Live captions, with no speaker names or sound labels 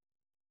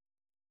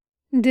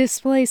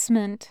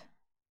Displacement,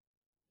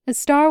 a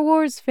Star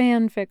Wars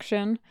fan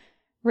fiction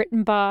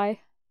written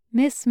by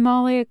Miss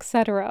Molly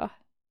Etc.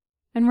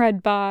 and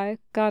read by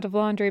God of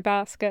Laundry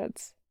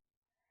Baskets.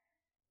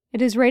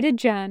 It is rated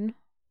Gen,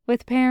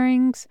 with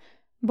pairings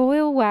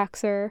Boyle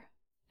Waxer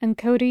and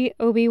Cody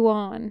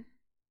Obi-Wan.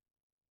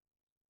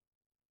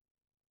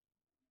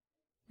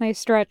 They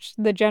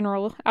stretched the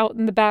general out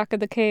in the back of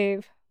the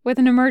cave, with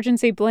an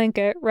emergency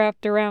blanket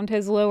wrapped around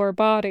his lower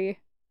body.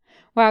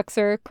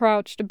 Waxer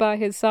crouched by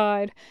his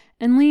side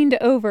and leaned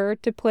over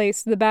to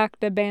place the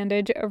Bacta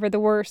bandage over the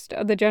worst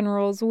of the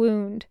general's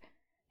wound.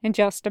 It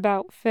just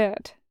about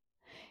fit.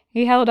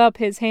 He held up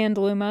his hand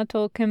luma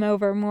to look him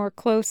over more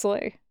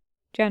closely.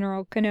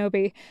 General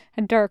Kenobi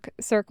had dark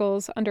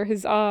circles under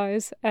his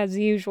eyes, as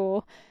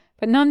usual,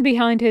 but none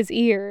behind his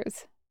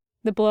ears.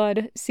 The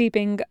blood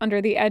seeping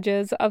under the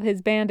edges of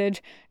his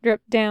bandage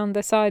dripped down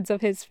the sides of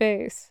his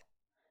face.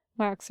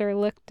 Waxer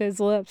licked his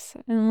lips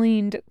and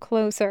leaned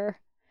closer.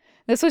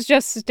 This was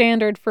just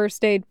standard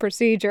first aid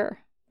procedure,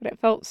 but it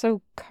felt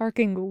so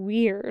carking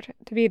weird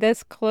to be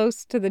this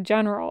close to the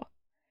general.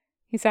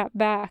 He sat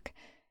back.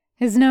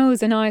 His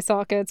nose and eye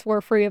sockets were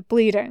free of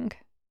bleeding.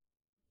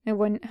 It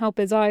wouldn't help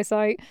his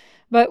eyesight,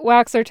 but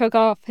Waxer took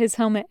off his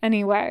helmet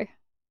anyway.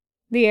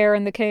 The air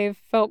in the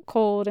cave felt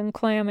cold and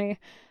clammy,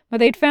 but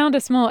they'd found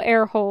a small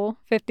air hole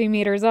 50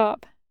 meters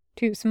up,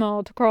 too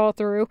small to crawl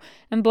through,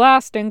 and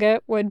blasting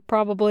it would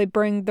probably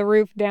bring the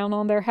roof down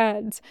on their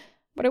heads,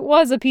 but it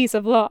was a piece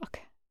of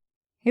luck.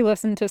 He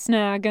listened to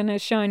Snag and his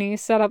shiny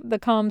set up the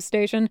comm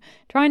station,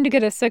 trying to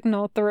get a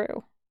signal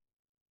through.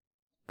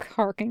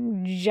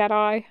 "Carking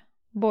Jedi,"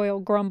 Boyle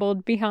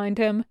grumbled behind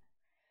him.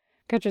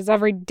 "Catches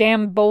every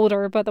damn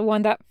boulder but the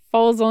one that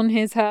falls on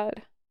his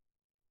head."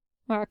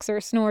 Waxer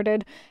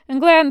snorted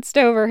and glanced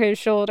over his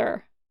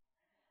shoulder.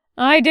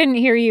 "I didn't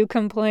hear you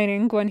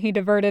complaining when he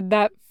diverted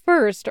that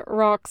first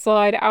rock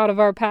slide out of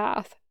our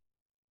path."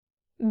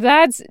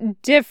 "That's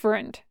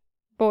different,"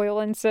 Boyle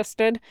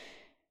insisted.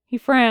 He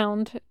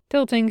frowned,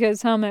 tilting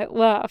his helmet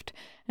left,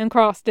 and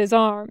crossed his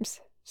arms,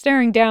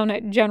 staring down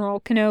at General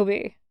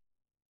Kenobi.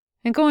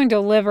 "Ain't going to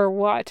live or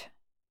what?"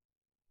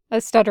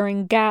 A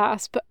stuttering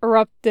gasp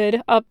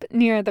erupted up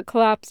near the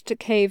collapsed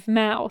cave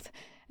mouth,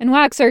 and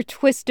Waxer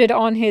twisted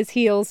on his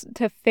heels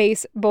to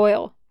face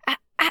Boyle. "Ah,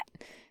 ah,"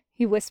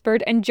 he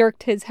whispered and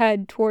jerked his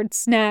head towards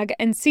Snag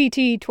and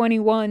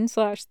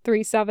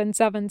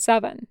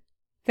CT-21/3777.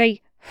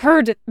 "They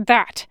heard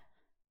that!"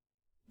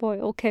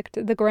 Boyle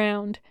kicked the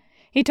ground.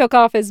 He took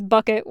off his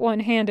bucket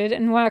one-handed,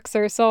 and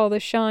Waxer saw the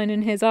shine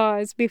in his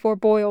eyes before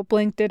Boyle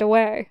blinked it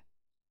away.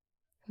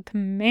 "The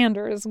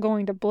commander is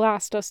going to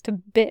blast us to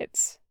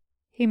bits,"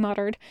 he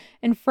muttered,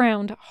 and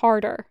frowned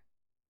harder.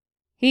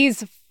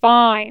 "He's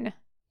fine,"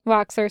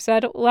 Waxer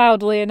said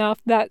loudly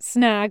enough that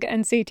Snag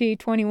and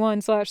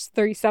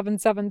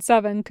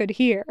CT-21/3777 could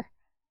hear.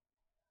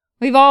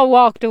 "We've all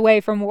walked away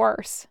from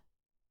worse."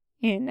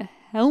 "In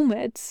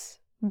helmets,"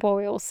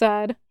 Boyle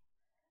said.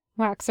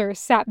 Waxer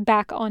sat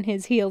back on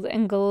his heels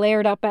and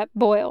glared up at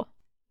Boyle.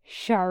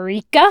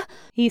 "Sharika?"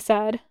 he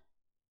said.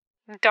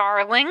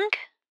 "Darling?"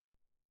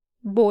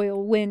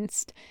 Boyle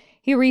winced.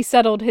 He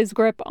resettled his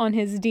grip on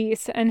his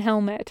dice and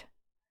helmet.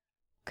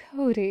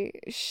 "Cody,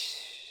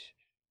 shh,"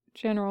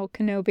 General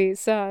Kenobi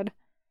said.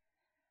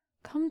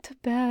 "Come to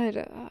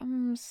bed.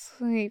 I'm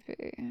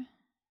sleepy."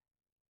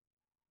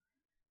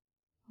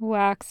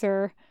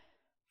 Waxer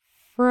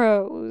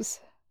froze,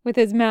 with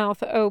his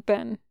mouth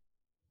open.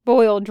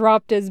 Boyle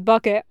dropped his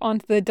bucket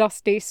onto the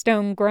dusty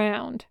stone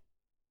ground.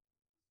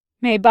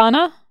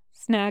 "Maybana?"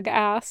 Snag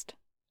asked.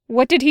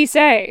 "What did he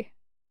say?"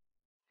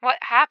 "What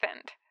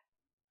happened?"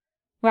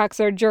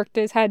 Waxer jerked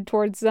his head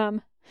towards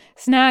them.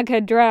 Snag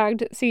had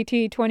dragged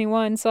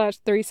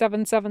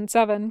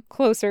CT-21/3777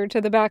 closer to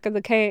the back of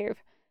the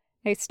cave.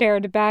 They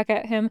stared back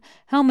at him,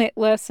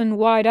 helmetless and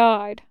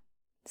wide-eyed.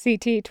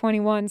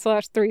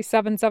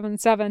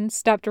 CT-21/3777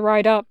 stepped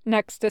right up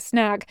next to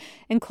Snag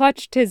and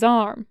clutched his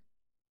arm.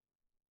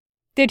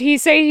 "Did he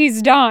say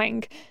he's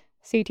dying?"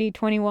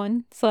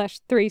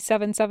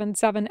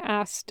 CT-21/3777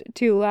 asked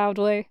too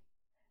loudly.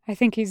 "I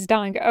think he's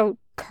dying. Oh,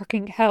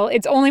 carking hell.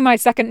 It's only my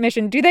second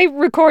mission. Do they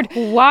record—"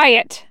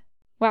 "Quiet!"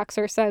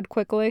 Waxer said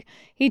quickly.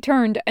 He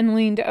turned and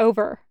leaned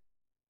over.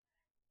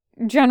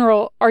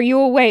 "General, are you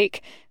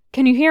awake?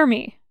 Can you hear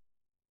me?"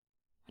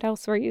 What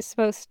else were you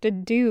supposed to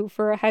do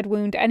for a head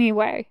wound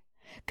anyway?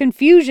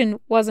 Confusion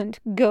wasn't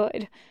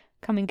good.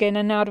 Coming in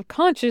and out of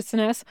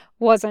consciousness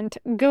wasn't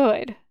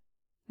good.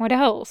 What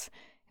else?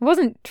 It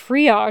wasn't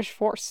triage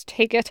force,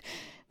 take it.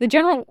 The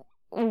general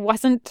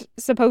wasn't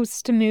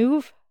supposed to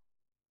move.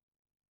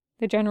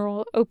 The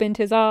general opened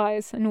his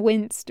eyes and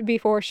winced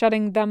before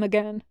shutting them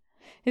again.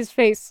 His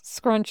face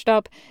scrunched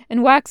up, and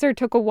Waxer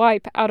took a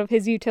wipe out of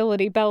his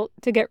utility belt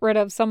to get rid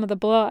of some of the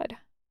blood.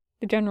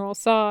 The general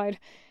sighed.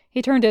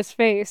 He turned his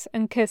face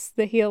and kissed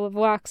the heel of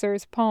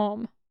Waxer's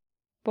palm.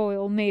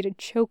 Boyle made a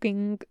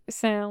choking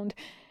sound,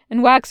 and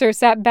Waxer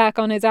sat back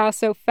on his ass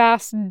so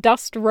fast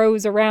dust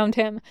rose around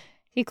him.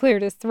 He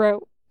cleared his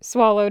throat,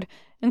 swallowed,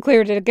 and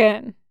cleared it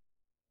again.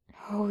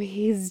 Oh,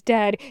 he's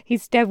dead.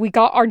 He's dead. We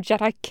got our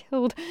Jedi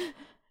killed.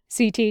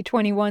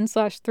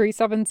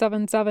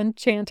 CT-21/3777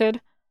 chanted.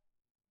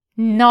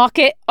 Knock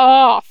it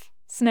off,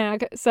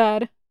 Snag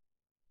said.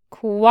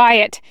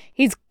 Quiet.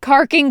 He's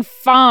carking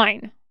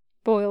fine,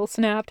 Boyle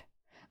snapped.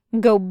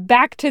 Go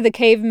back to the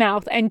cave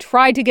mouth and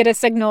try to get a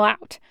signal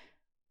out.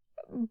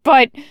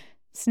 But,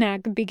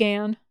 Snag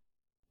began.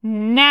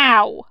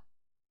 Now!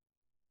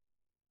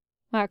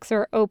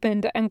 Waxer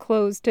opened and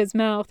closed his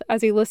mouth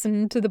as he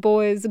listened to the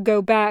boys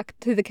go back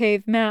to the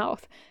cave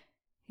mouth.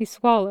 He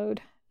swallowed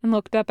and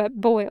looked up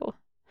at Boyle.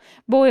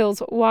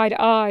 Boyle's wide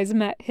eyes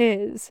met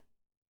his.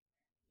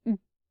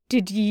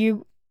 Did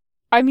you...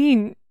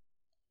 aren't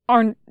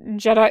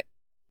Jedi...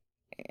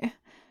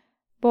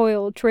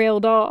 Boyle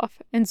trailed off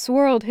and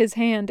swirled his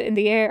hand in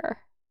the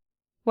air.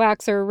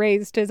 Waxer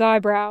raised his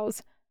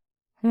eyebrows.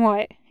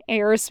 What,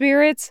 air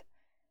spirits?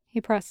 He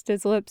pressed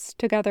his lips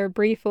together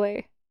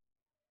briefly.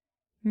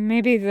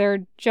 Maybe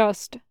they're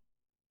just...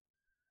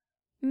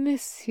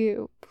 Miss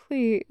you,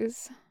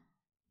 please,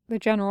 the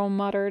general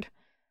muttered.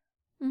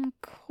 I'm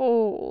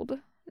cold.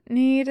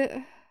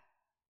 Need...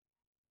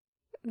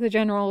 The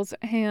general's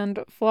hand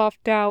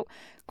flopped out,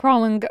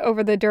 crawling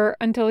over the dirt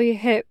until he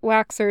hit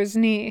Waxer's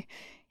knee.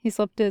 He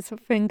slipped his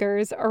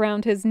fingers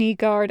around his knee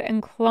guard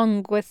and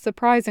clung with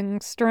surprising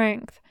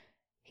strength.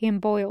 He and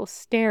Boyle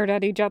stared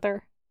at each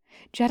other.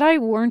 Jedi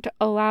weren't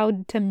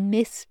allowed to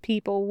miss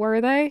people,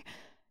 were they?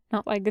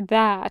 Not like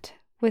that,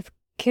 with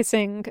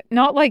kissing.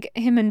 Not like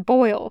him and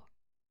Boyle.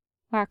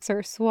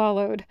 Waxer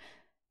swallowed.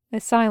 The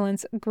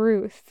silence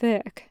grew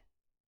thick.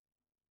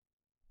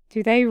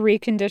 Do they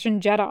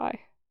recondition Jedi?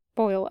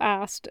 Boyle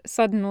asked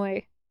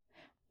suddenly.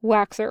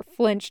 Waxer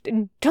flinched.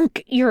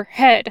 Dunk your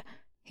head,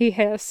 he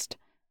hissed.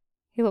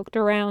 He looked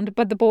around,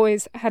 but the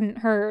boys hadn't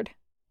heard.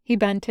 He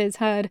bent his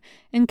head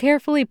and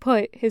carefully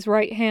put his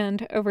right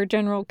hand over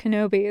General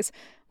Kenobi's,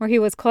 where he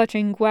was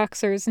clutching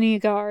Waxer's knee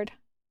guard.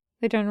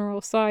 The general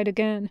sighed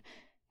again.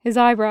 His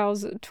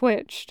eyebrows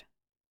twitched.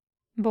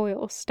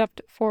 Boyle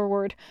stepped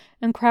forward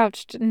and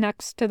crouched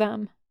next to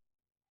them.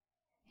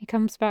 He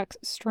comes back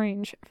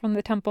strange from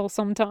the temple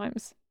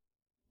sometimes.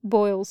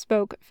 Boyle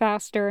spoke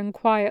faster and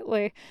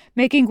quietly,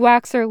 making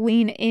Waxer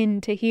lean in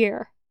to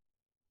hear.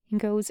 He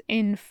goes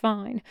in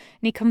fine,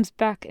 and he comes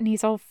back and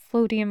he's all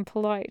floaty and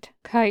polite.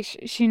 Kaish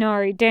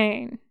Shinari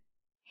Dane.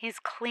 He's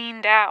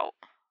cleaned out.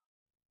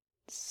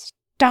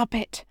 Stop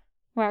it,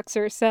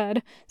 Waxer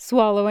said,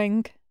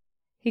 swallowing.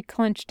 He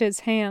clenched his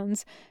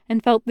hands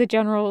and felt the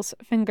general's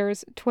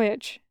fingers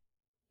twitch.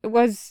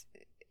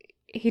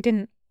 He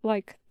didn't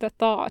like the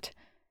thought.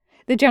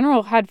 The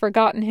general had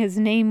forgotten his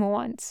name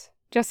once,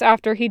 just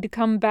after he'd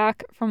come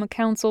back from a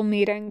council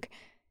meeting.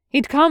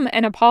 He'd come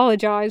and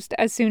apologized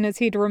as soon as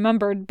he'd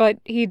remembered, but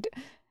he'd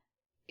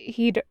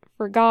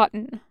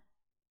forgotten.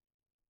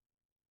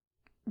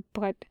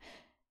 But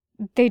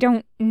they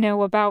don't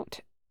know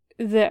about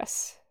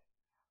this,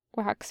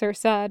 Waxer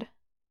said.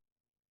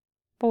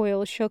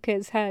 Boyle shook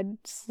his head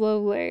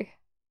slowly.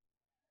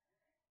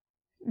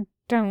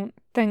 Don't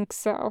think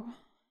so.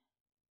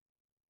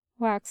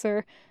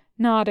 Waxer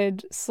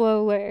nodded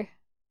slowly.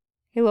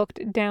 He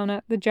looked down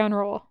at the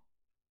general.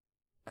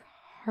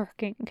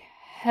 Carking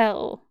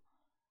hell.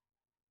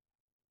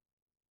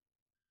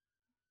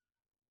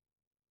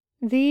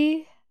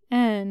 The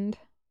end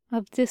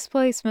of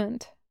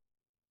Displacement.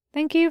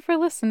 Thank you for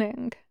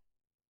listening.